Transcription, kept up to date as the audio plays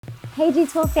Hey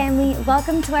G12 family,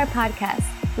 welcome to our podcast.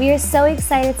 We are so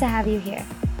excited to have you here.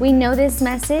 We know this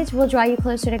message will draw you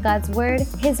closer to God's word,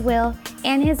 His will,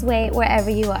 and His way wherever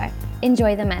you are.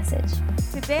 Enjoy the message.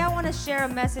 Today I want to share a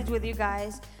message with you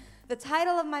guys. The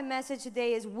title of my message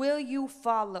today is Will You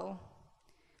Follow?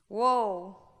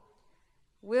 Whoa.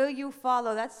 Will you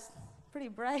follow? That's pretty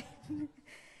bright.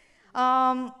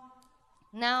 Now,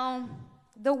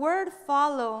 the word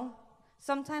follow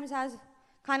sometimes has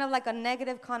kind of like a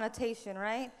negative connotation,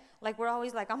 right? Like we're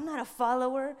always like, I'm not a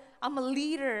follower, I'm a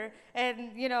leader,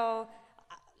 and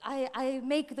I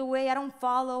make the way, I don't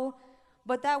follow.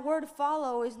 But that word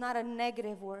follow is not a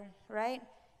negative word, right?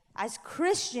 As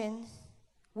Christians,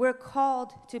 we're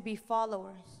called to be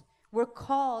followers. We're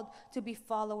called to be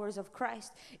followers of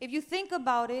Christ. If you think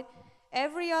about it,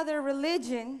 every other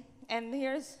religion, and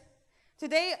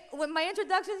today, my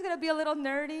introduction is going to be a little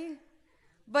nerdy,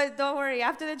 but don't worry,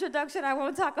 after the introduction, I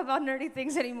won't talk about nerdy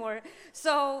things anymore.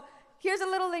 So here's a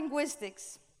little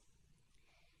linguistics.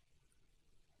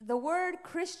 The word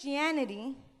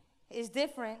Christianity is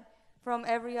different from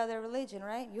every other religion,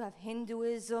 right? You have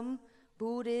Hinduism,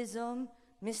 Buddhism,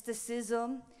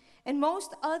 mysticism, and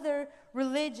most other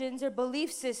religions or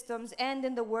belief systems end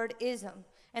in the word ism.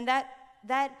 And that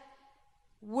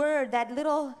word, that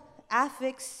little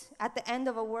affix at the end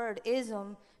of a word,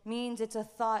 ism, means it's a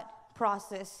thought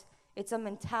process, it's a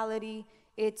mentality,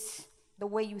 it's the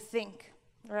way you think,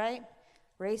 right?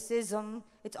 Racism,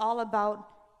 it's all about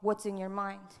what's in your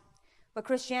mind. But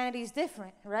Christianity is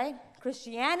different, right?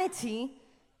 Christianity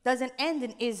doesn't end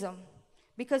in ism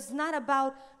because it's not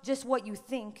about just what you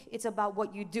think, it's about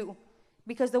what you do.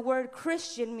 Because the word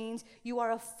Christian means you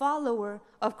are a follower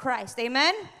of Christ,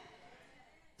 amen?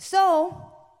 So,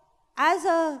 as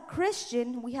a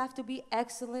Christian, we have to be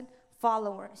excellent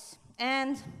followers.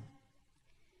 And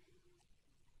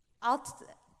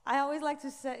I always like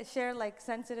to share like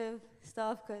sensitive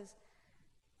stuff because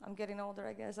I'm getting older,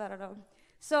 I guess, I don't know.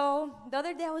 So the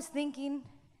other day I was thinking,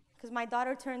 because my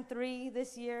daughter turned 3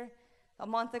 this year, a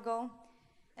month ago,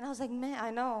 and I was like, man,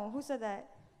 I know, who said that?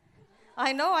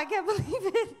 I know, I can't believe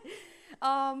it.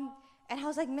 And I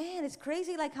was like, man, it's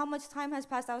crazy like how much time has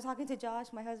passed. I was talking to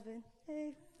Josh, my husband,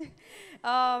 hey.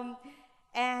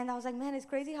 And I was like, man, it's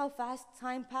crazy how fast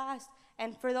time passed.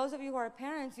 And for those of you who are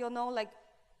parents, you'll know like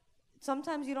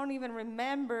sometimes you don't even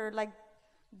remember like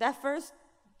that first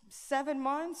 7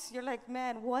 months. You're like,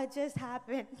 man, what just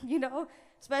happened? You know,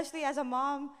 especially as a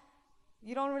mom,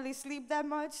 you don't really sleep that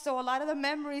much. So a lot of the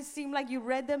memories seem like you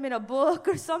read them in a book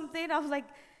or something. I was like,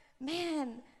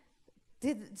 man,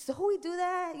 did Zoe do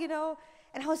that? You know,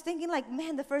 and I was thinking like,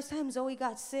 man, the first time Zoe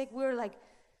got sick, we were like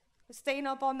staying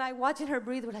up all night watching her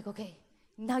breathe. We're like, okay,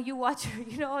 now you watch her,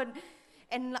 you know,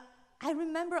 and I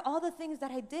remember all the things that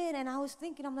I did, and I was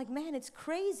thinking, I'm like, man, it's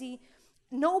crazy.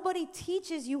 Nobody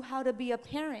teaches you how to be a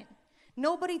parent.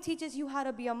 Nobody teaches you how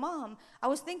to be a mom. I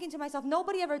was thinking to myself,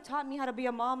 nobody ever taught me how to be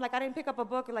a mom. Like, I didn't pick up a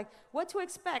book, like, what to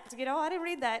expect, you know? I didn't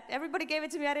read that. Everybody gave it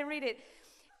to me. I didn't read it.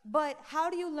 But how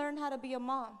do you learn how to be a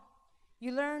mom?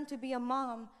 You learn to be a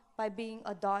mom by being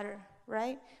a daughter,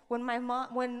 right? When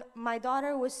my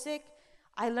daughter was sick,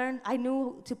 I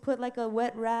knew to put like a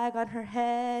wet rag on her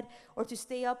head or to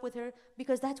stay up with her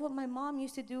because that's what my mom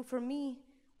used to do for me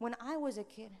when I was a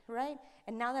kid, right?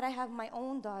 And now that I have my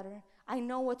own daughter, I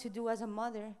know what to do as a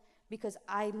mother because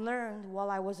I learned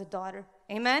while I was a daughter.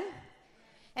 Amen?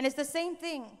 And it's the same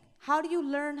thing. How do you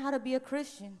learn how to be a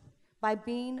Christian? By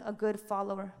being a good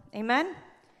follower. Amen?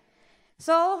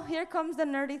 So here comes the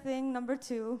nerdy thing, number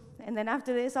 2. And then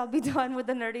after this, I'll be done with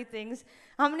the nerdy things.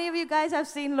 How many of you guys have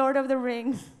seen Lord of the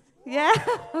Rings? Yeah?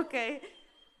 Okay.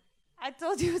 I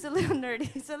told you it's a little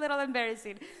nerdy. It's a little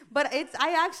embarrassing. But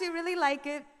I actually really like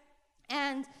it.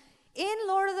 And in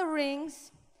Lord of the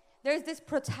Rings, there's this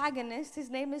protagonist.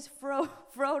 His name is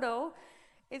Frodo.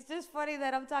 It's just funny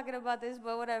that I'm talking about this,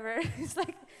 but whatever. It's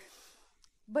like,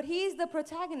 but he's the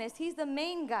protagonist. He's the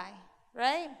main guy,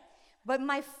 right? But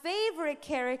my favorite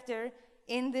character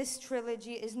in this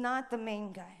trilogy is not the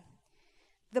main guy.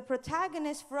 The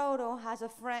protagonist, Frodo, has a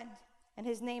friend, and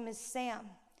his name is Sam.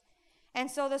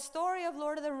 And so the story of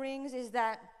Lord of the Rings is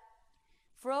that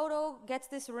Frodo gets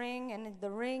this ring, and the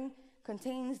ring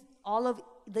contains all of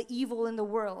the evil in the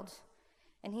world.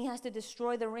 And he has to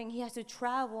destroy the ring. He has to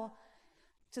travel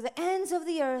to the ends of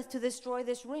the earth to destroy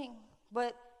this ring.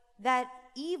 But that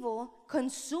evil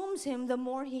consumes him the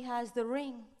more he has the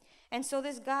ring. And so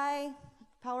this guy,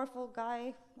 powerful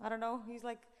guy, I don't know, he's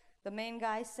like the main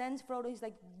guy, sends Frodo. He's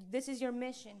like, this is your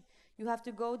mission. You have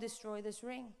to go destroy this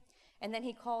ring. And then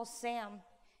he calls Sam.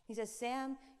 He says,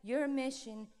 Sam, your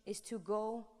mission is to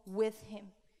go with him,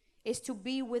 is to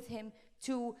be with him,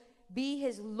 to be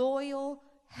his loyal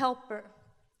helper,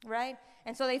 right?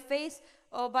 And so they face,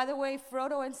 oh, by the way,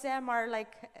 Frodo and Sam are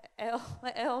like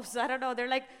elves. I don't know. They're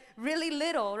like really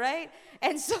little, right?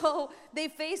 And so they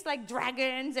face like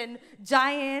dragons and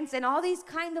giants and all these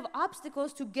kind of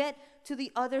obstacles to get to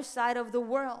the other side of the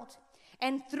world.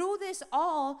 And through this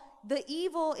all, the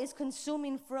evil is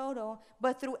consuming Frodo,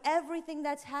 but through everything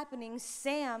that's happening,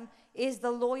 Sam is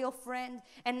the loyal friend.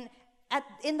 And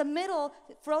in the middle,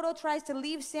 Frodo tries to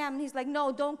leave Sam, and he's like,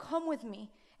 no, don't come with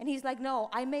me. And he's like, no,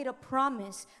 I made a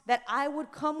promise that I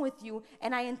would come with you,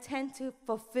 and I intend to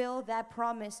fulfill that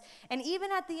promise. And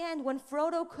even at the end, when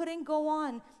Frodo couldn't go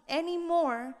on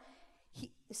anymore,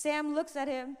 Sam looks at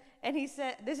him, and he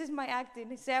said, this is my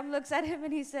acting. Sam looks at him,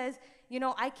 and he says, you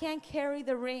know, I can't carry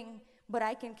the ring, but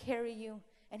I can carry you.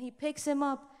 And he picks him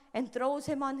up and throws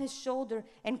him on his shoulder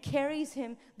and carries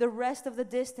him the rest of the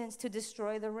distance to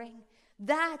destroy the ring.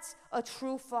 That's a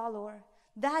true follower.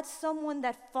 That's someone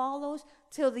that follows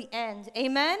till the end.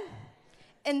 Amen?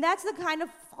 And that's the kind of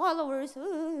followers,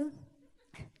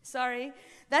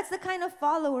 that's the kind of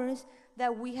followers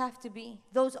that we have to be.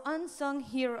 Those unsung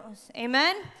heroes.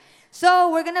 Amen? So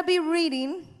we're going to be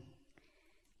reading.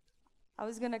 I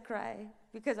was going to cry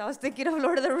because I was thinking of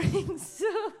Lord of the Rings.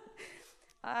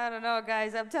 I don't know,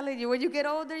 guys. I'm telling you, when you get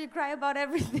older, you cry about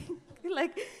everything.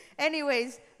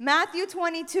 Anyways, Matthew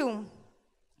 22.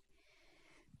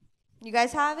 You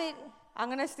guys have it? I'm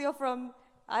going to steal from,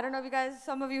 I don't know if you guys,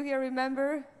 some of you here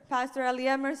remember Pastor Ellie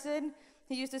Emerson.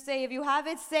 He used to say, if you have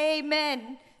it, say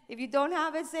amen. If you don't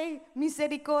have it, say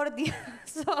misericordia.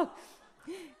 So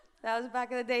that was back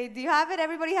in the day. Do you have it?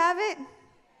 Everybody have it?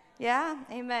 Yeah?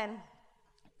 Amen.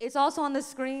 It's also on the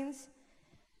screens.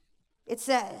 It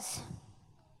says,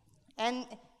 and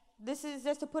this is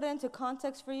just to put it into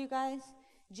context for you guys.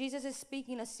 Jesus is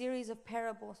speaking a series of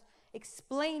parables,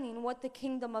 explaining what the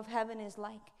kingdom of heaven is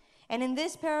like. And in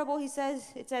this parable, it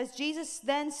says, Jesus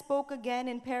then spoke again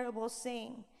in parables,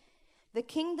 saying, the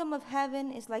kingdom of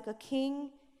heaven is like a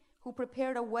king who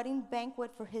prepared a wedding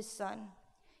banquet for his son.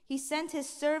 He sent his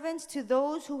servants to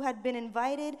those who had been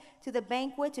invited to the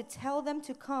banquet to tell them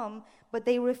to come, but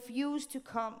they refused to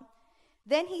come.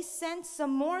 Then he sent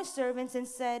some more servants and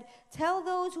said, tell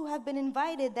those who have been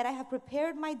invited that I have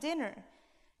prepared my dinner.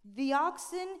 The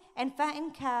oxen and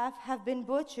fattened calf have been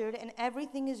butchered, and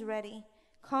everything is ready.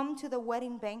 Come to the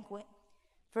wedding banquet.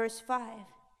 Verse 5.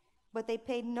 But they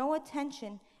paid no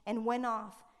attention and went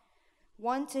off,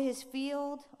 one to his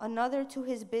field, another to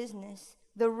his business.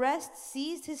 The rest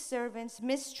seized his servants,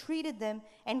 mistreated them,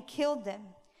 and killed them.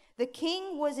 The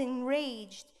king was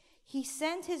enraged. He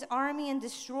sent his army and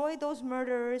destroyed those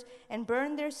murderers and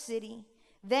burned their city.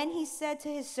 Then he said to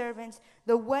his servants,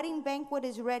 the wedding banquet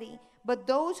is ready, but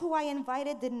those who I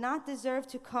invited did not deserve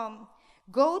to come.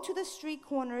 Go to the street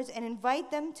corners and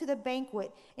invite them to the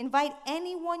banquet. Invite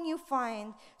anyone you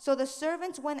find. So the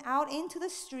servants went out into the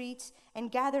streets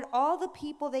and gathered all the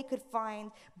people they could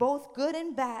find, both good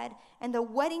and bad, and the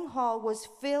wedding hall was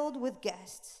filled with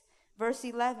guests. Verse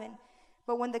 11.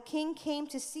 But when the king came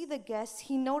to see the guests,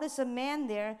 he noticed a man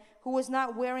there who was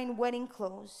not wearing wedding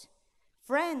clothes.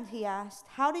 Friend, he asked,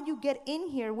 how did you get in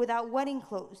here without wedding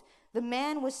clothes? The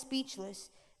man was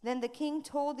speechless. Then the king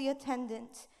told the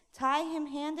attendants, tie him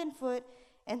hand and foot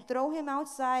and throw him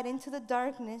outside into the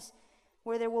darkness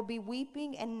where there will be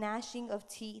weeping and gnashing of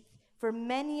teeth. For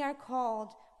many are called,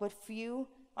 but few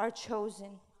are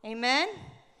chosen. Amen?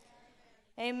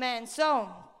 Amen. So,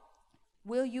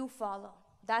 will you follow?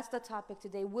 That's the topic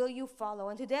today. Will you follow?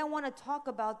 And today I want to talk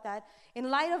about that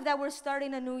in light of that we're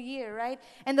starting a new year, right?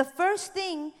 And the first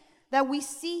thing that we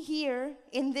see here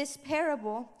in this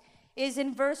parable is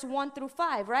in verse 1 through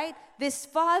 5, right? This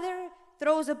father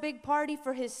throws a big party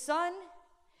for his son.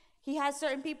 He has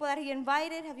certain people that he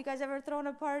invited. Have you guys ever thrown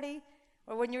a party?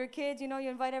 Or when you were kids, you know, you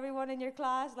invite everyone in your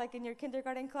class, like in your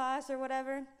kindergarten class or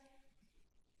whatever.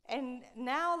 And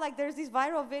now, like, there's these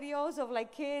viral videos of,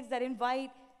 like, kids that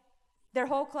invite their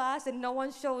whole class and no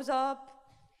one shows up.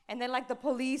 And then, like, the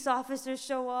police officers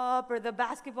show up or the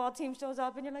basketball team shows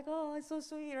up. And you're like, oh, it's so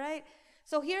sweet, right?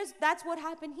 So that's what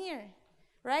happened here,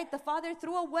 right? The father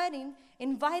threw a wedding,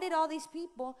 invited all these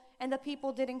people, and the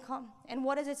people didn't come. And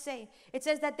what does it say? It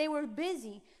says that they were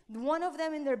busy. One of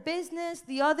them in their business,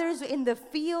 the others in the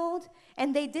field,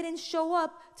 and they didn't show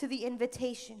up to the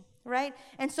invitation, right?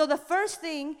 And so the first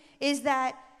thing is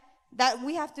that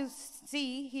we have to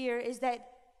see here is that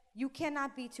you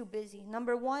cannot be too busy.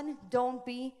 Number one, don't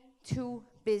be too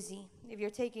busy, if you're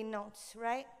taking notes,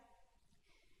 right?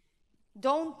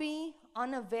 Don't be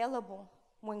unavailable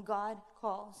when God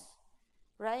calls,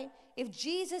 right? If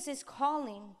Jesus is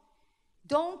calling,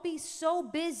 Don't be so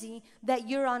busy that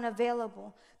you're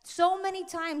unavailable. So many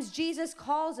times Jesus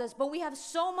calls us, but we have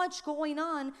so much going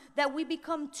on that we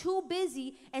become too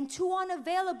busy and too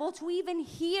unavailable to even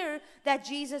hear that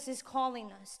Jesus is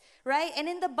calling us, right? And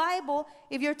in the Bible,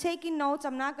 if you're taking notes,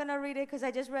 I'm not going to read it because I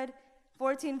just read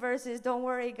 14 verses. Don't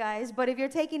worry, guys. But if you're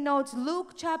taking notes,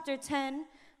 Luke chapter 10,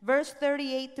 verse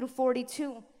 38 through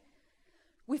 42,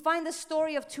 we find the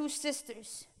story of two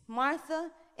sisters,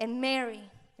 Martha and Mary,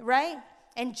 right?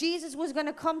 And Jesus was going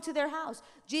to come to their house.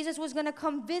 Jesus was going to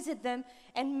come visit them.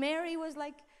 And Mary was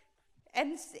like,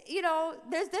 and you know,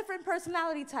 there's different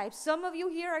personality types. Some of you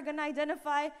here are going to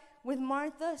identify with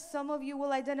Martha. Some of you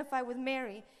will identify with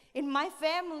Mary. In my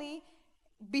family,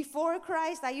 before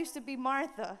Christ, I used to be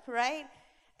Martha, right?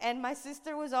 And my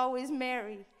sister was always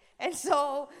Mary. And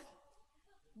so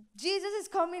Jesus is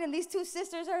coming, and these two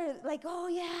sisters are like, oh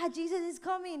yeah, Jesus is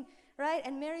coming. Right?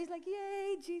 And Mary's like,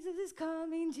 yay, Jesus is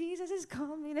coming, Jesus is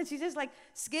coming. And she's just like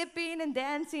skipping and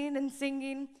dancing and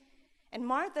singing. And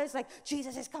Martha is like,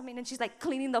 Jesus is coming. And she's like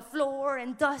cleaning the floor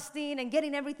and dusting and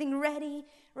getting everything ready,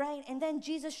 right? And then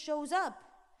Jesus shows up.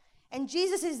 And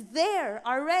Jesus is there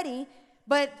already.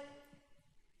 But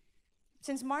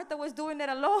since Martha was doing it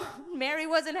alone, Mary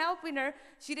wasn't helping her.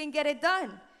 She didn't get it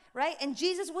done. Right? And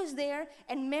Jesus was there,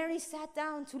 and Mary sat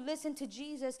down to listen to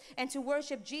Jesus and to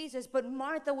worship Jesus. But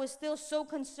Martha was still so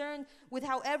concerned with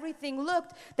how everything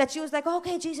looked that she was like,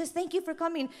 okay, Jesus, thank you for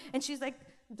coming. And she's like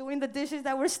doing the dishes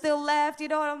that were still left, you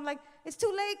know. And I'm like, it's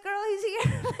too late, girl, he's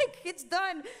here. Like, it's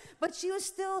done. But she was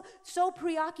still so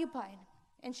preoccupied.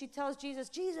 And she tells Jesus,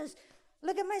 Jesus,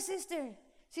 look at my sister.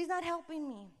 She's not helping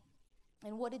me.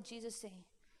 And what did Jesus say?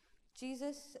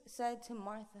 Jesus said to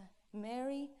Martha,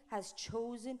 Mary has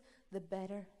chosen the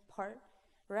better part,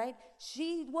 right?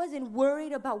 She wasn't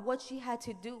worried about what she had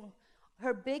to do.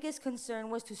 Her biggest concern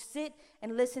was to sit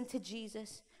and listen to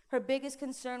Jesus. Her biggest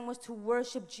concern was to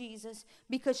worship Jesus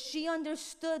because she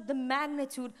understood the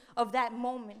magnitude of that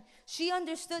moment. She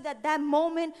understood that that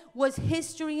moment was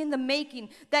history in the making,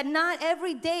 that not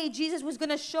every day Jesus was going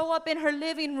to show up in her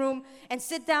living room and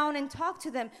sit down and talk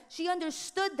to them. She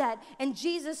understood that, and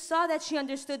Jesus saw that she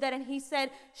understood that, and he said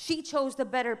she chose the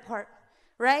better part,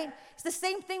 right? It's the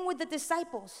same thing with the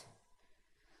disciples.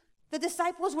 The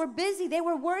disciples were busy. They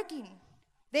were working.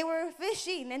 They were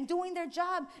fishing and doing their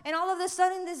job. And all of a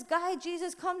sudden, this guy,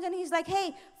 Jesus, comes and he's like,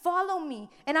 hey, follow me,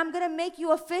 and I'm going to make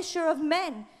you a fisher of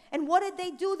men. And what did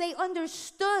they do? They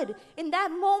understood. In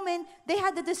that moment, they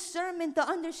had the discernment, the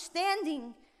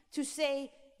understanding to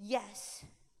say yes.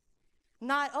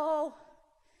 Not, oh,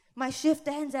 my shift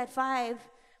ends at 5.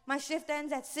 My shift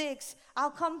ends at 6.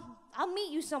 I'll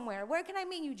meet you somewhere. Where can I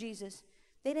meet you, Jesus?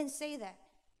 They didn't say that.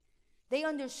 They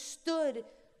understood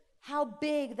how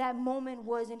big that moment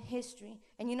was in history.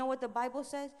 And you know what the Bible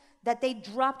says? That they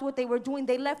dropped what they were doing.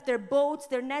 They left their boats,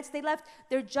 their nets, they left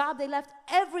their job, they left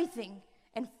everything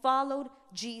and followed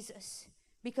Jesus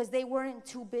because they weren't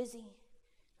too busy,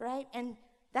 right? And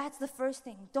that's the first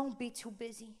thing. Don't be too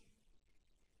busy.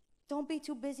 Don't be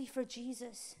too busy for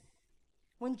Jesus.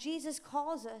 When Jesus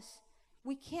calls us,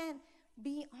 we can't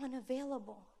be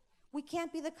unavailable. We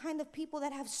can't be the kind of people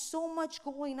that have so much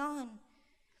going on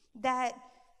that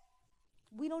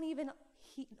we don't even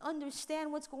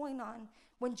understand what's going on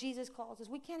when Jesus calls us.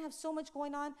 We can't have so much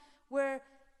going on where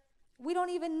we don't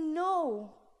even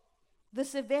know the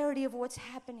severity of what's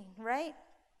happening, right?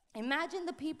 Imagine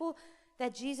the people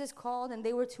that Jesus called and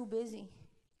they were too busy.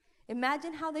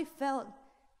 Imagine how they felt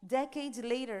decades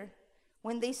later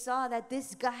when they saw that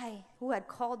this guy who had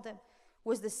called them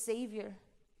was the Savior.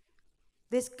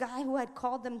 This guy who had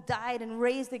called them died and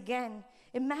raised again.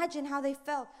 Imagine how they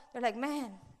felt. They're like,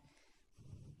 man,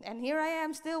 and here I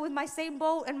am still with my same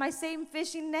boat and my same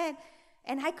fishing net,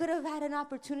 and I could have had an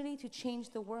opportunity to change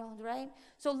the world, right?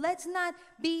 So let's not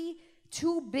be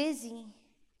too busy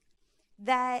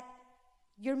that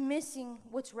you're missing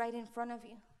what's right in front of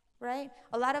you, right?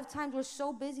 A lot of times we're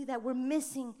so busy that we're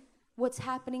missing what's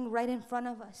happening right in front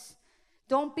of us.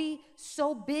 Don't be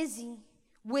so busy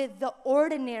with the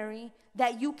ordinary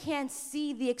that you can't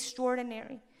see the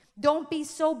extraordinary. Don't be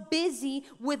so busy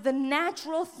with the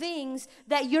natural things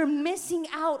that you're missing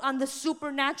out on the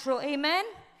supernatural. Amen?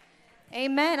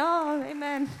 Amen. Oh,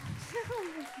 amen.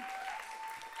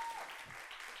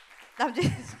 I'm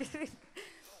just kidding.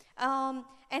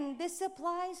 And this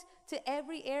applies to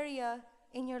every area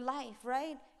in your life,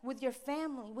 right? With your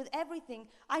family, with everything.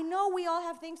 I know we all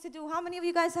have things to do. How many of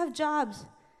you guys have jobs?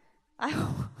 I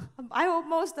hope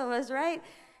most of us, right?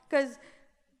 Because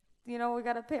you know, we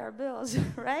got to pay our bills,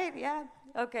 right? Yeah?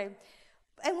 Okay.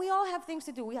 And we all have things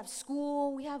to do. We have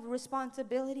school, we have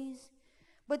responsibilities.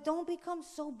 But don't become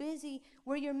so busy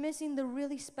where you're missing the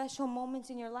really special moments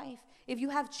in your life. If you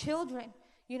have children,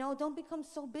 don't become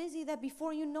so busy that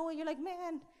before you know it, you're like,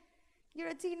 man, you're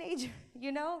a teenager,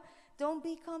 Don't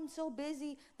become so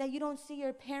busy that you don't see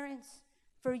your parents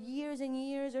for years and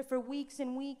years or for weeks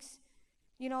and weeks.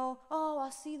 Oh,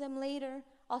 I'll see them later.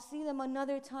 I'll see them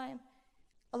another time.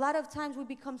 A lot of times we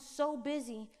become so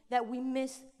busy that we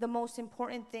miss the most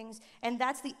important things. And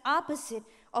that's the opposite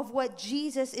of what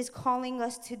Jesus is calling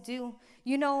us to do.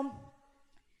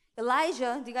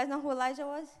 Elijah, do you guys know who Elijah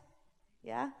was?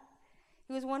 Yeah?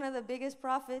 He was one of the biggest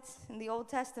prophets in the Old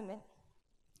Testament.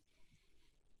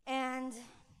 And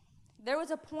there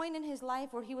was a point in his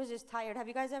life where he was just tired. Have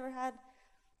you guys ever had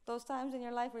those times in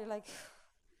your life where you're like,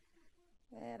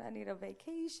 man, I need a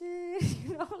vacation?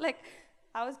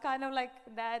 I was kind of like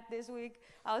that this week.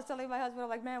 I was telling my husband, I'm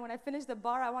like, man, when I finish the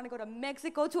bar, I want to go to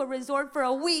Mexico to a resort for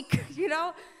a week,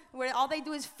 where all they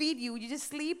do is feed you. You just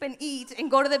sleep and eat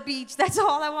and go to the beach. That's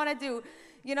all I want to do,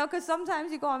 because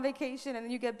sometimes you go on vacation and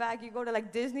then you get back, you go to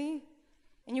like Disney,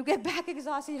 and you get back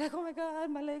exhausted. You're like, oh my God,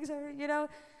 my legs hurt,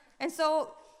 And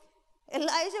so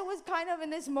Elijah was kind of in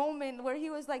this moment where he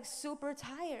was like super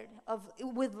tired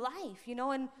with life,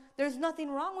 and there's nothing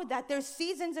wrong with that. There's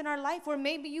seasons in our life where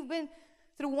maybe you've been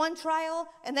through one trial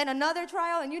and then another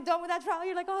trial, and you're done with that trial.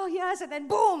 You're like, oh yes, and then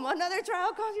boom, another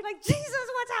trial comes. You're like, Jesus,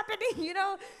 what's happening?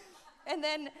 And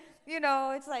then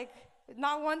it's like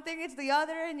not one thing, it's the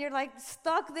other, and you're like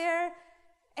stuck there.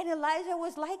 And Elijah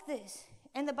was like this,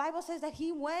 and the Bible says that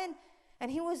he went and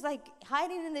he was like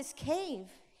hiding in this cave.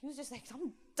 He was just like,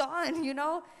 I'm done,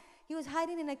 He was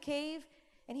hiding in a cave,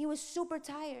 and he was super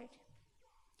tired.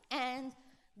 And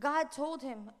God told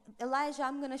him, Elijah,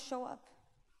 I'm going to show up.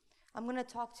 I'm going to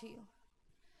talk to you.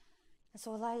 And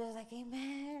so Elijah's like,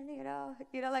 amen,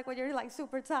 like when you're like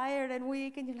super tired and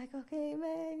weak, and you're like, okay,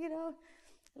 man,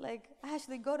 like,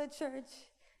 Ashley, go to church,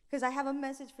 because I have a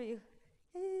message for you.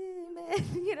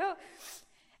 Amen,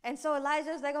 And so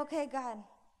Elijah's like, okay, God.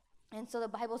 And so the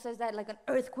Bible says that like an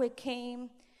earthquake came,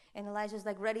 and Elijah's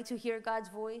like ready to hear God's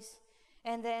voice.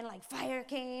 And then like fire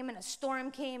came and a storm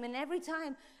came. And every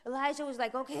time Elijah was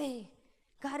like, okay,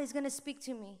 God is going to speak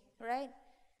to me, right?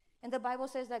 And the Bible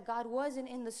says that God wasn't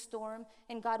in the storm,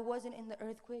 and God wasn't in the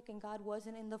earthquake, and God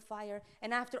wasn't in the fire.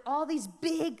 And after all these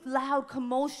big, loud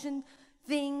commotion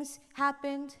things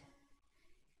happened,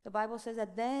 the Bible says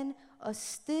that then a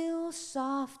still,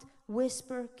 soft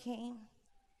whisper came,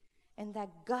 and that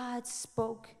God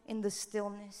spoke in the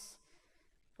stillness,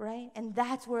 right? And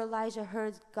that's where Elijah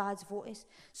heard God's voice.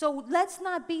 So let's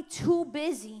not be too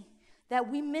busy that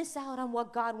we miss out on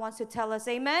what God wants to tell us.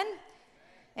 Amen?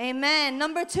 Amen.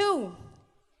 Number 2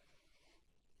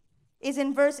 is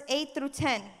in verse 8 through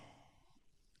 10.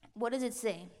 What does it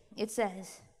say? It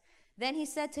says, then he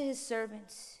said to his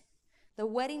servants, the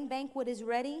wedding banquet is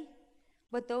ready,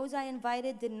 but those I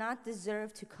invited did not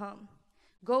deserve to come.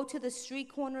 Go to the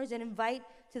street corners and invite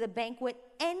to the banquet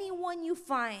anyone you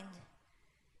find.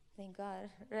 Thank God,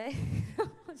 right?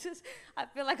 I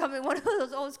feel like I'm in one of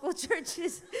those old school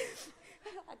churches.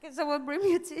 Can someone bring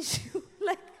me a tissue?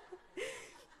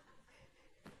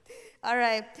 All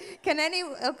right.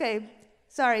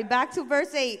 Back to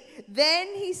verse 8.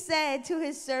 Then he said to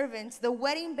his servants, the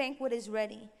wedding banquet is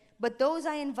ready, but those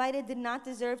I invited did not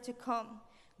deserve to come.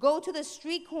 Go to the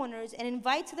street corners and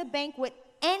invite to the banquet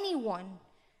anyone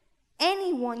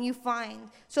you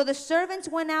find. So the servants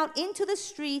went out into the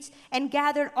streets and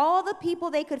gathered all the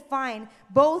people they could find,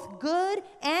 both good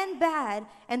and bad,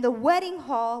 and the wedding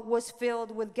hall was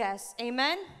filled with guests.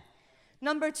 Amen?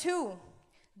 Number 2,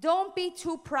 don't be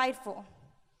too prideful.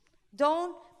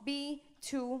 Don't be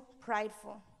too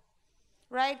prideful,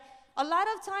 right? A lot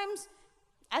of times,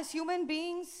 as human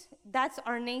beings, that's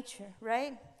our nature,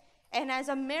 right? And as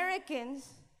Americans,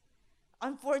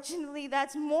 unfortunately,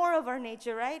 that's more of our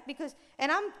nature, right?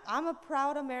 And I'm a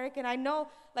proud American. I know,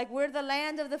 we're the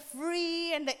land of the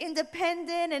free and the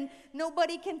independent, and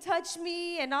nobody can touch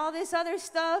me and all this other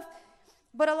stuff.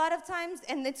 But a lot of times,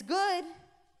 and it's good,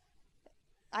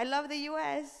 I love the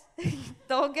U.S.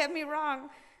 Don't get me wrong.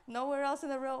 Nowhere else in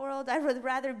the real world I would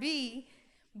rather be.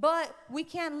 But we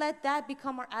can't let that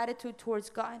become our attitude towards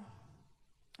God,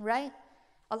 right?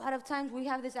 A lot of times we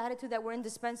have this attitude that we're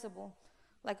indispensable.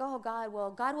 Like, oh,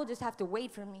 God will just have to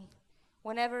wait for me.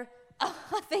 Whenever,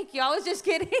 oh, thank you, I was just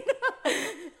kidding.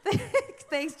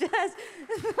 Thanks, Jess.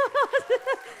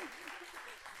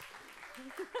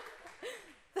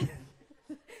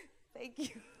 Thank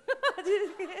you.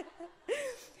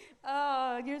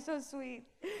 Oh, you're so sweet.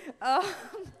 I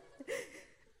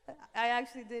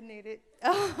actually did need it.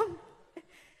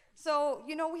 So,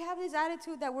 we have this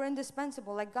attitude that we're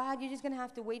indispensable. Like, God, you're just going to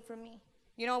have to wait for me.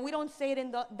 You know, we don't say it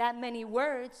in that many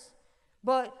words,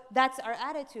 but that's our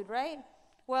attitude, right?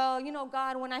 Well, you know,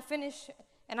 God, when I finish,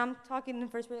 and I'm talking in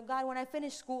first person, God, when I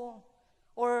finish school,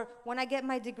 or when I get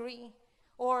my degree,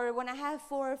 or when I have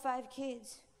 4 or 5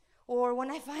 kids, or when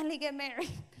I finally get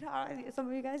married. Some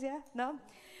of you guys, yeah? No?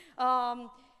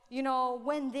 You know,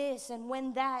 when this and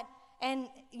when that. And,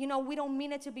 you know, we don't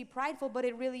mean it to be prideful, but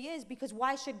it really is, because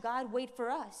why should God wait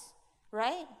for us,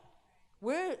 right?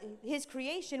 We're his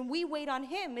creation. We wait on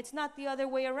him. It's not the other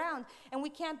way around. And we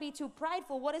can't be too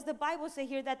prideful. What does the Bible say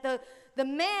here? That the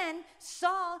man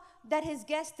saw that his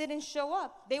guests didn't show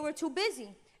up. They were too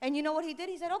busy. And you know what he did?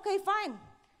 He said, okay, fine.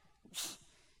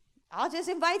 I'll just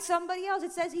invite somebody else.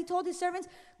 It says he told his servants,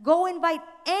 go invite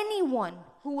anyone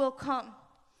who will come,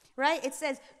 right? It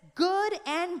says good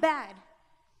and bad.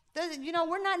 You know,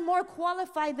 we're not more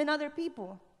qualified than other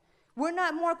people. We're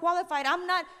not more qualified. I'm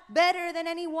not better than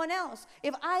anyone else.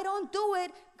 If I don't do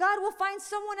it, God will find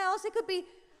someone else. It could be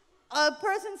a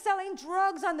person selling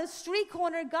drugs on the street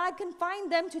corner. God can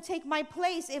find them to take my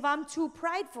place if I'm too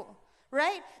prideful.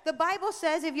 Right? The Bible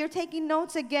says, if you're taking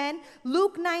notes again,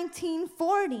 Luke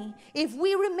 19:40, if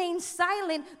we remain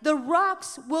silent, the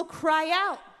rocks will cry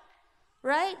out.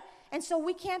 Right? And so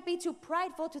we can't be too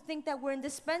prideful to think that we're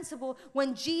indispensable.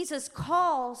 When Jesus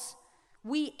calls,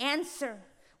 we answer.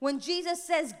 When Jesus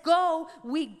says go,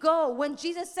 we go. When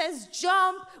Jesus says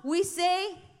jump, we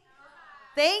say,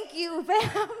 thank you,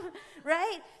 fam.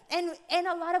 Right? And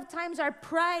a lot of times our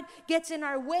pride gets in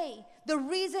our way. The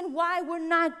reason why we're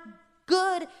not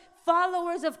good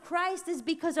followers of Christ is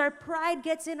because our pride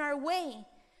gets in our way,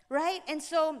 right? And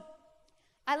so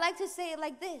I like to say it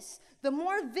like this: the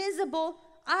more visible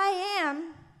I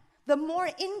am, the more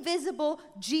invisible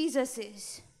Jesus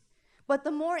is. But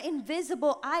the more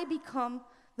invisible I become,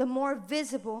 the more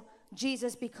visible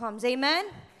Jesus becomes. Amen?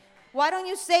 Why don't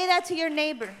you say that to your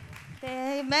neighbor?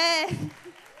 Amen.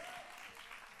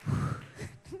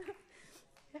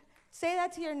 Say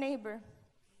that to your neighbor.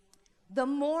 The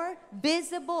more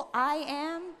visible I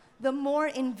am, the more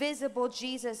invisible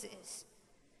Jesus is.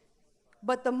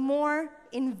 But the more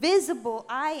invisible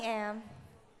I am,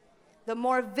 the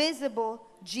more visible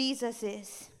Jesus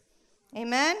is.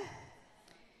 Amen?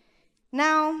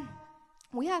 Now,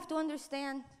 we have to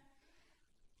understand,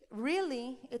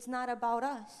 really, it's not about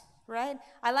us, right?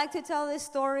 I like to tell this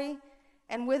story,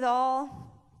 and with all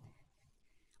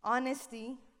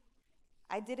honesty,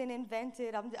 I didn't invent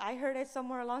it. I heard it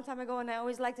somewhere a long time ago, and I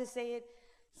always like to say it.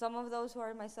 Some of those who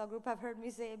are in my cell group have heard me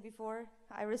say it before.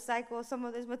 I recycle some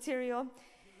of this material.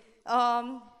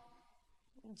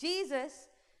 Jesus,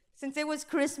 since it was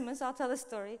Christmas, I'll tell the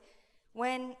story.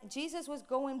 When Jesus was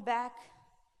going back,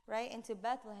 right, into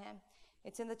Bethlehem,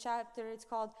 it's in the chapter, it's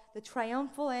called the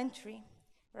Triumphal Entry,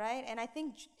 right? And I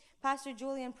think Pastor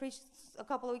Julian preached a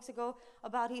couple of weeks ago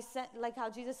about how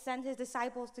Jesus sent his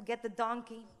disciples to get the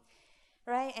donkey.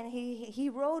 Right? And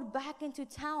he rode back into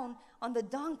town on the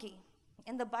donkey.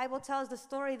 And the Bible tells the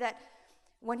story that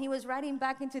when he was riding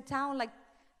back into town,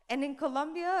 and in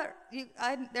Colombia,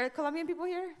 there are Colombian people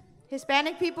here?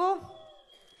 Hispanic people?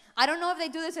 I don't know if they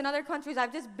do this in other countries.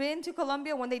 I've just been to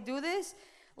Colombia. When they do this,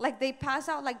 they pass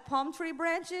out palm tree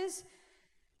branches.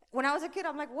 When I was a kid,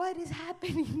 I'm like, what is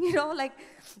happening? You know,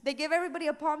 they give everybody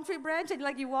a palm tree branch, and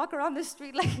you walk around the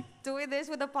street doing this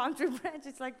with a palm tree branch.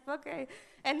 It's okay.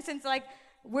 And since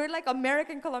we're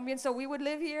American Colombians, so we would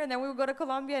live here, and then we would go to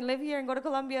Colombia and live here and go to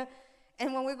Colombia.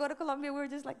 And when we go to Colombia, we were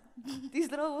just these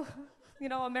little,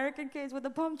 American kids with the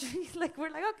palm trees. We're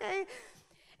okay.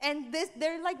 And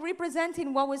they're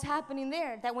representing what was happening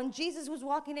there. That when Jesus was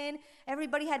walking in,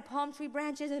 everybody had palm tree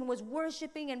branches and was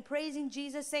worshiping and praising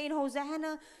Jesus, saying,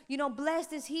 Hosanna,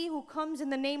 blessed is he who comes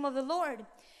in the name of the Lord.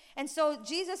 And so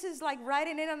Jesus is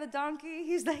riding in on the donkey.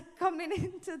 He's coming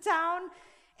into town.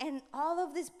 And all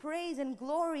of this praise and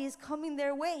glory is coming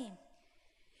their way.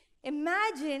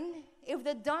 Imagine if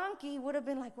the donkey would have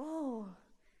been whoa.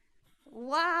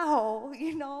 Wow,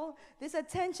 this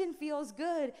attention feels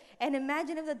good. And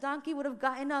imagine if the donkey would have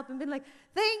gotten up and been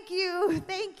thank you,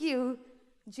 thank you.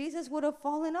 Jesus would have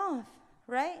fallen off,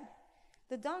 right?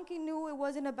 The donkey knew it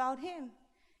wasn't about him.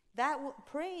 That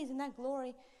praise and that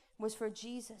glory was for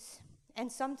Jesus.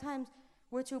 And sometimes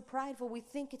we're too prideful. We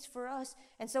think it's for us.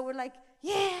 And so we're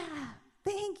yeah,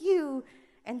 thank you.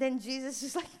 And then Jesus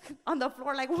is on the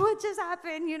floor what just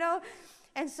happened,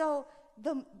 And so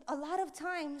a lot of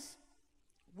times,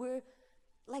 we're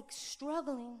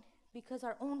struggling because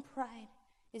our own pride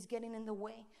is getting in the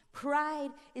way.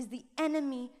 Pride is the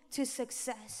enemy to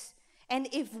success. And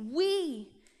if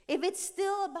it's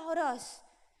still about us,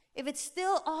 if it's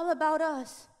still all about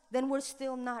us, then we're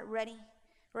still not ready,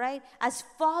 right? As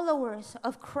followers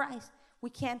of Christ, we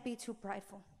can't be too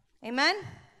prideful. Amen?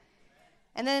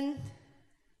 And then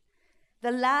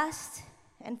the last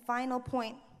and final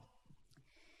point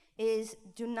is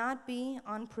do not be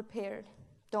unprepared.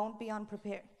 Don't be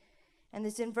unprepared. And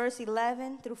it's in verse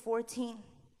 11 through 14.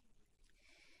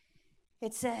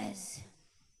 It says,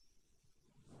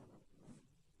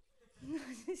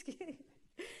 just kidding.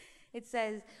 It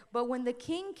says, but when the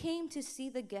king came to see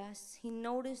the guests, he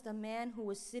noticed a man who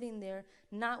was sitting there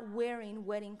not wearing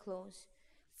wedding clothes.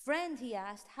 Friend, he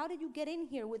asked, how did you get in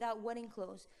here without wedding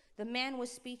clothes? The man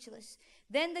was speechless.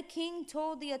 Then the king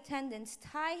told the attendants,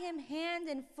 tie him hand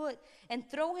and foot and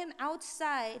throw him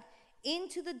outside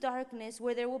into the darkness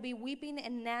where there will be weeping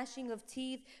and gnashing of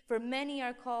teeth, for many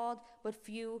are called, but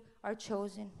few are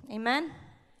chosen. Amen?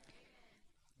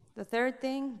 The third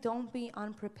thing, don't be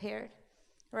unprepared,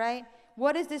 right?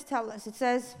 What does this tell us? It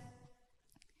says,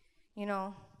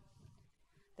 the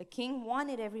king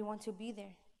wanted everyone to be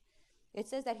there. It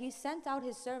says that he sent out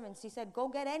his servants. He said, go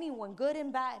get anyone, good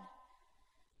and bad.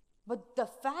 But the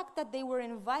fact that they were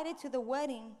invited to the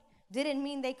wedding didn't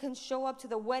mean they can show up to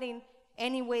the wedding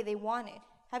any way they wanted.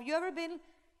 Have you ever been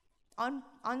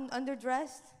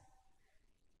underdressed?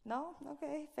 No?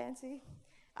 Okay, fancy.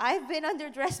 I've been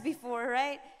underdressed before,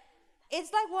 right?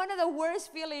 It's like one of the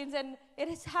worst feelings, and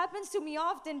it happens to me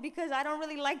often because I don't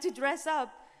really like to dress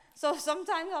up. So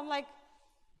sometimes I'm like,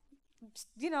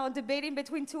 debating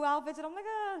between two outfits, and I'm like,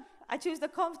 I choose the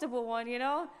comfortable one,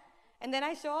 And then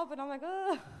I show up, and I'm like,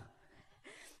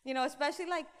 especially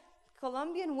like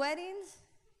Colombian weddings.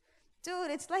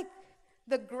 Dude, it's like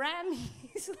the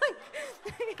Grammys.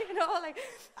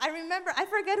 I remember, I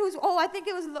forget I think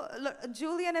it was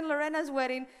Julian and Lorena's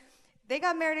wedding. They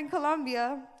got married in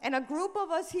Colombia, and a group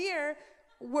of us here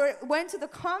went to the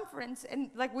conference, and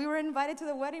we were invited to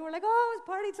the wedding. We're like, it's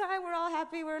party time. We're all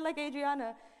happy. We're like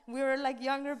Adriana. We were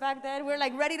younger back then. We were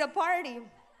ready to party.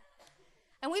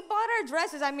 And we bought our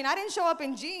dresses. I didn't show up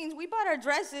in jeans. We bought our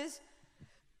dresses,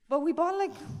 but we bought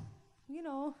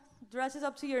dresses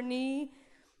up to your knee.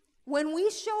 When we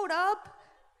showed up,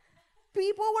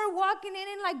 people were walking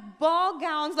in ball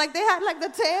gowns, they had the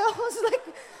tails,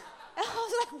 I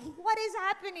was like, what is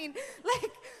happening?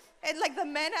 And the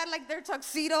men had their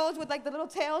tuxedos with the little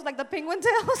tails, the penguin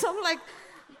tails. I'm like,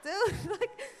 dude,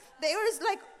 they were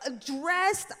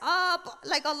dressed up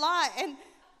a lot, and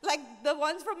the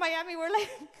ones from Miami were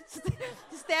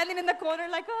standing in the corner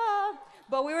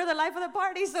but we were the life of the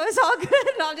party, so it's all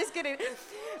good. No, I'm just kidding.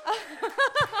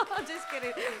 I'm just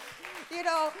kidding.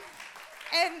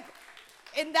 And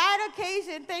in that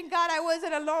occasion, thank God I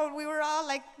wasn't alone. We were all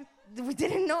we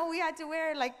didn't know we had to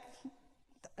wear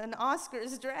an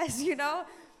Oscars dress,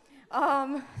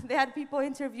 They had people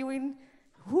interviewing,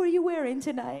 who are you wearing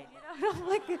tonight? I'm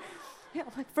like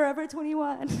Forever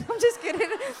 21. I'm just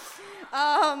kidding.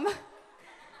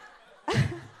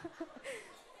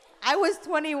 I was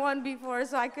 21 before,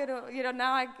 so I could,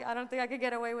 now I don't think I could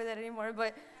get away with it anymore.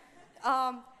 But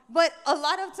a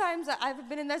lot of times I've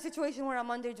been in that situation where I'm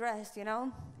underdressed,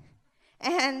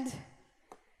 And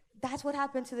that's what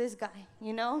happened to this guy,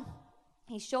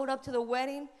 He showed up to the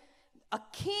wedding. A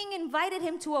king invited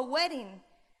him to a wedding,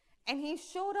 and he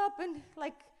showed up in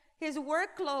his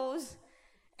work clothes.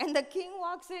 And the king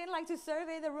walks in to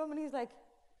survey the room, and he's like,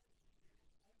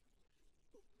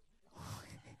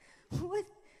 what?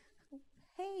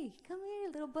 Hey, come here,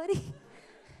 little buddy.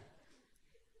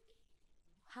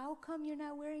 How come you're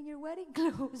not wearing your wedding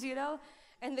clothes,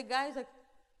 And the guy's like,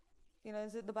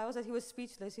 the Bible says he was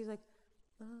speechless. He's like,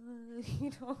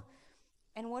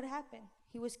 And what happened?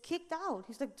 He was kicked out.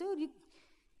 He's like, dude,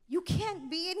 you can't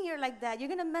be in here like that. You're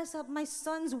going to mess up my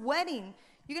son's wedding.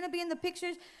 You're going to be in the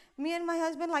pictures. Me and my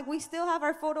husband, we still have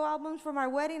our photo albums from our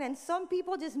wedding, and some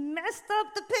people just messed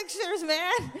up the pictures,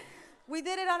 man. We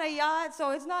did it on a yacht,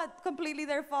 so it's not completely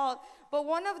their fault. But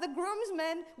one of the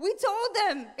groomsmen, we told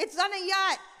them, it's on a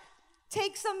yacht.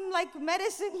 Take some,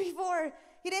 medicine before.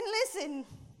 He didn't listen.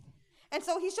 And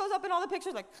so he shows up in all the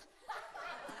pictures,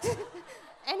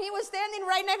 and he was standing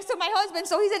right next to my husband,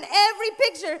 so he's in every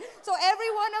picture. So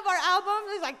every one of our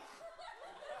albums is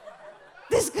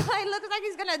this guy looks like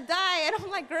he's gonna die. And I'm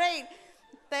like, great.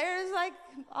 There's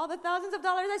all the thousands of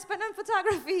dollars I spent on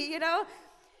photography,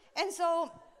 And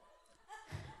so,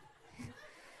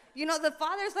 the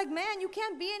father's like, man, you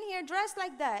can't be in here dressed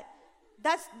like that.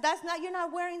 That's not, you're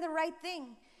not wearing the right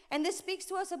thing. And this speaks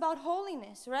to us about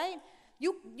holiness, right?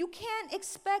 You can't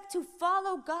expect to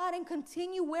follow God and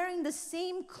continue wearing the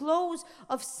same clothes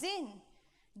of sin.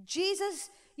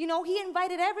 Jesus, You know, he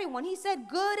invited everyone. He said,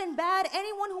 good and bad,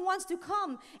 anyone who wants to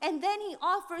come. And then he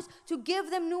offers to give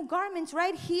them new garments,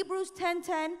 right? Hebrews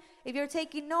 10:10, if you're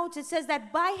taking notes, it says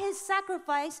that by his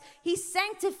sacrifice, he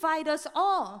sanctified us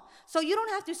all. So you don't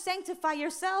have to sanctify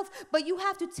yourself, but you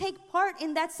have to take part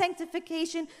in that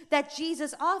sanctification that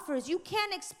Jesus offers. You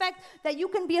can't expect that you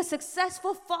can be a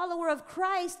successful follower of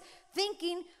Christ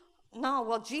thinking, no,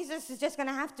 well, Jesus is just going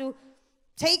to have to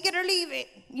take it or leave it.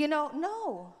 You know,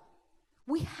 no.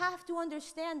 We have to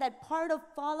understand that part of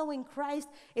following Christ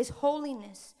is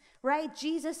holiness, right?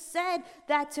 Jesus said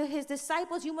that to his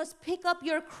disciples, you must pick up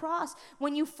your cross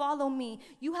when you follow me.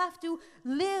 You have to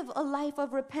live a life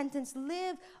of repentance,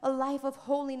 live a life of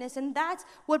holiness. And that's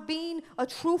what being a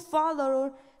true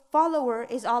follower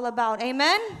is all about.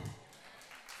 Amen?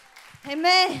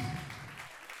 Amen.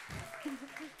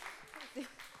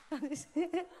 I'm just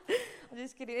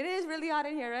kidding. It is really hot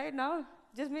in here, right? No?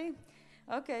 Just me?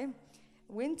 Okay.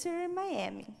 Winter in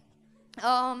Miami.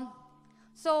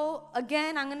 So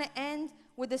again, I'm going to end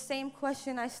with the same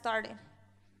question I started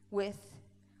with.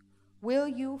 Will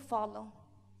you follow?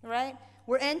 Right?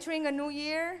 We're entering a new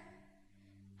year.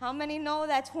 How many know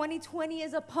that 2020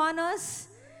 is upon us?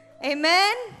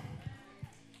 Amen?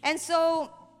 And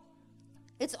so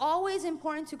it's always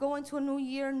important to go into a new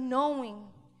year knowing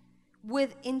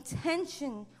with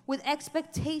intention, with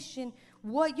expectation,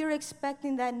 what you're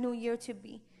expecting that new year to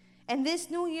be. And this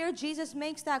new year, Jesus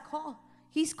makes that call.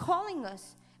 He's calling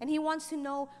us, and he wants to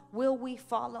know, will we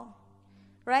follow?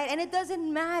 Right? And it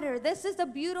doesn't matter. This is the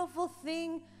beautiful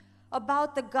thing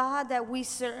about the God that we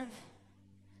serve.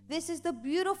 This is the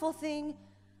beautiful thing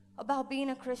about being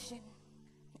a Christian.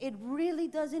 It really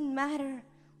doesn't matter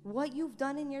what you've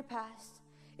done in your past.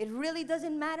 It really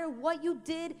doesn't matter what you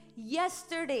did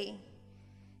yesterday.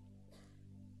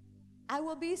 I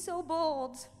will be so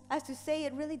bold as to say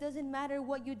it really doesn't matter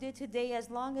what you did today as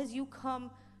long as you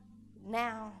come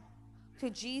now to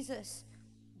Jesus.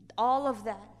 All of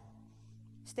that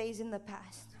stays in the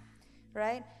past,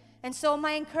 right? And so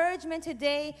my encouragement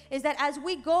today is that as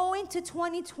we go into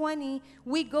 2020,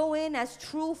 we go in as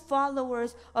true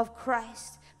followers of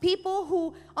Christ. People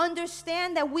who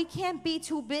understand that we can't be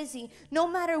too busy. No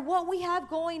matter what we have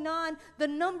going on, the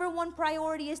number one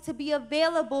priority is to be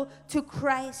available to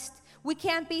Christ. We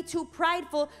can't be too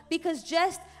prideful because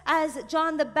just as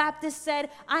John the Baptist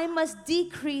said, I must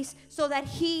decrease so that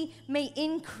he may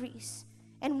increase.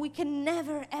 And we can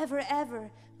never, ever,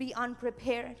 ever be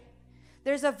unprepared.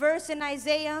 There's a verse in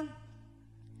Isaiah,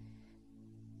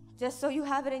 just so you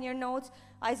have it in your notes.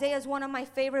 Isaiah is one of my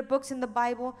favorite books in the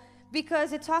Bible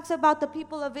because it talks about the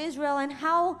people of Israel and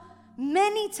how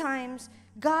many times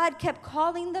God kept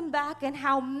calling them back and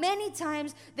how many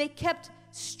times they kept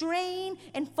straying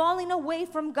and falling away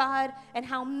from God, and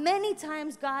how many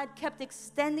times God kept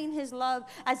extending his love.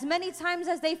 As many times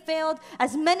as they failed,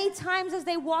 as many times as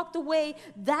they walked away,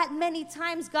 that many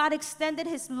times God extended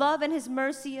his love and his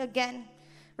mercy again,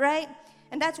 right?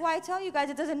 And that's why I tell you guys,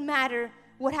 it doesn't matter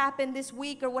what happened this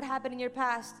week or what happened in your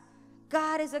past.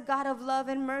 God is a God of love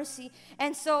and mercy.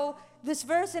 And so this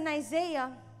verse in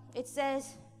Isaiah, it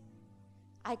says,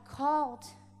 I called,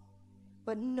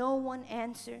 but no one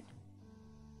answered.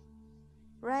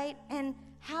 Right? And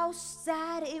how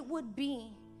sad it would be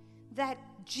that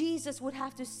Jesus would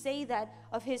have to say that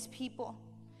of his people.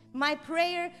 My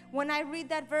prayer when I read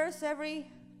that verse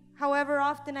however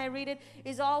often I read it,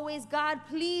 is always, God,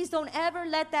 please don't ever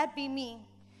let that be me.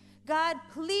 God,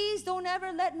 please don't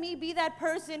ever let me be that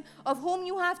person of whom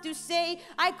you have to say,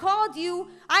 I called you,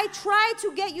 I tried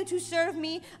to get you to serve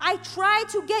me, I tried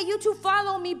to get you to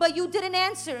follow me, but you didn't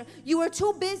answer. You were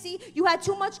too busy, you had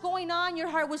too much going on, your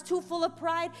heart was too full of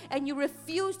pride, and you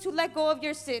refused to let go of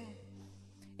your sin.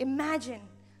 Imagine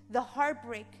the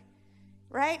heartbreak,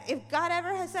 right? If God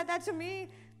ever has said that to me,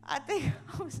 I think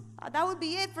that would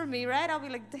be it for me, right? I'll be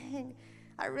like, dang,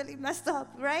 I really messed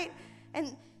up, right?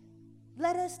 And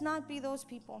let us not be those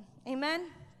people. Amen?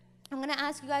 I'm going to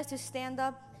ask you guys to stand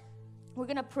up. We're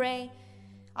going to pray.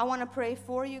 I want to pray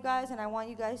for you guys, and I want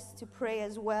you guys to pray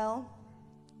as well.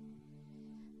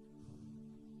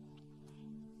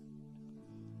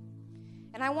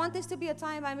 And I want this to be a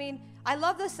time, I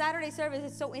love the Saturday service.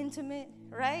 It's so intimate,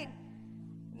 right?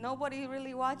 Nobody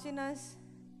really watching us,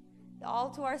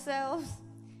 all to ourselves.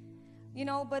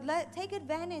 But take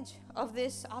advantage of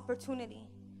this opportunity.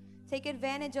 Take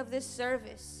advantage of this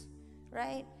service,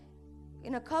 right?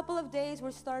 In a couple of days,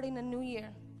 we're starting a new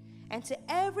year. And to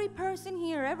every person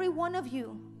here, every one of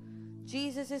you,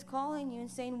 Jesus is calling you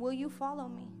and saying, will you follow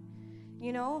me?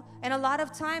 And a lot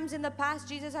of times in the past,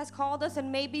 Jesus has called us, and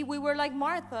maybe we were like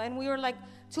Martha, and we were like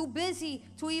too busy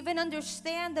to even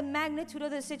understand the magnitude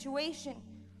of the situation.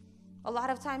 A lot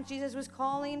of times Jesus was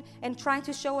calling and trying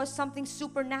to show us something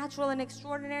supernatural and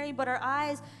extraordinary, but our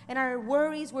eyes and our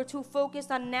worries were too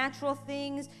focused on natural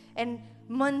things and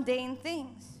mundane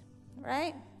things,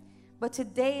 right? But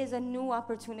today is a new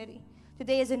opportunity.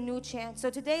 Today is a new chance. So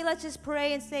today, let's just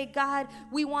pray and say, God,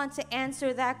 we want to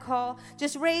answer that call.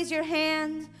 Just raise your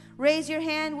hand. Raise your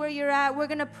hand where you're at. We're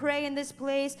going to pray in this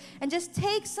place. And just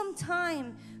take some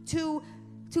time to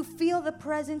feel the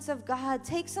presence of God.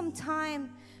 Take some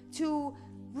time to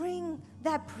bring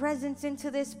that presence into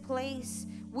this place.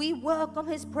 We welcome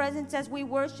his presence as we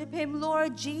worship him.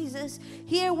 Lord Jesus,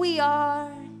 here we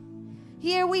are.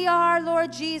 Here we are,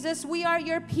 Lord Jesus. We are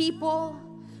your people.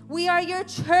 We are your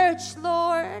church,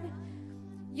 Lord.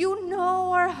 You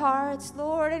know our hearts,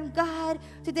 Lord. And God,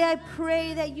 today I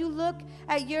pray that you look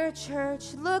at your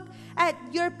church. Look at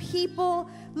your people.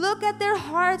 Look at their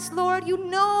hearts, Lord. You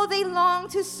know they long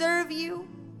to serve you.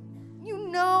 You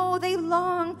know they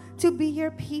long to be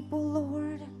your people,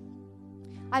 Lord.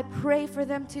 I pray for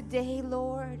them today,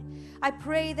 Lord. I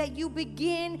pray that you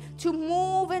begin to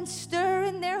move and stir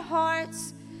in their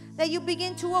hearts, that you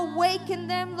begin to awaken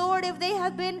them, Lord, if they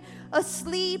have been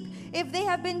asleep, if they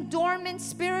have been dormant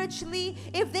spiritually,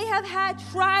 if they have had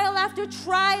trial after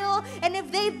trial, and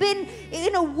if they've been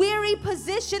in a weary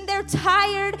position, they're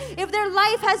tired, if their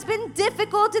life has been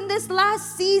difficult in this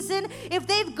last season, if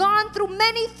they've gone through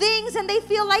many things and they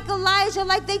feel like Elijah,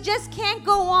 like they just can't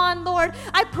go on, Lord,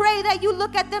 I pray that you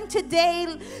look at them today.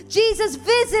 Jesus,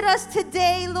 visit us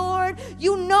today, Lord.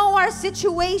 You know our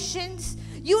situations.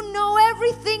 You know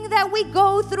everything that we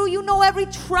go through. You know every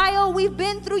trial we've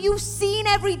been through. You've seen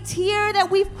every tear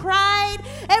that we've cried,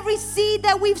 every seed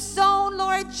that we've sown,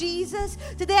 Lord Jesus.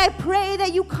 Today I pray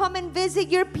that you come and visit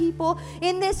your people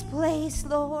in this place,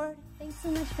 Lord. Thanks so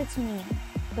much for tuning in.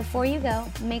 Before you go,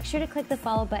 make sure to click the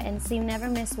follow button so you never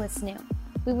miss what's new.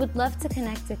 We would love to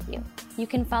connect with you. You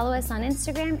can follow us on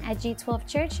Instagram at G12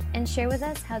 Church and share with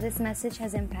us how this message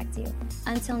has impacted you.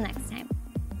 Until next time.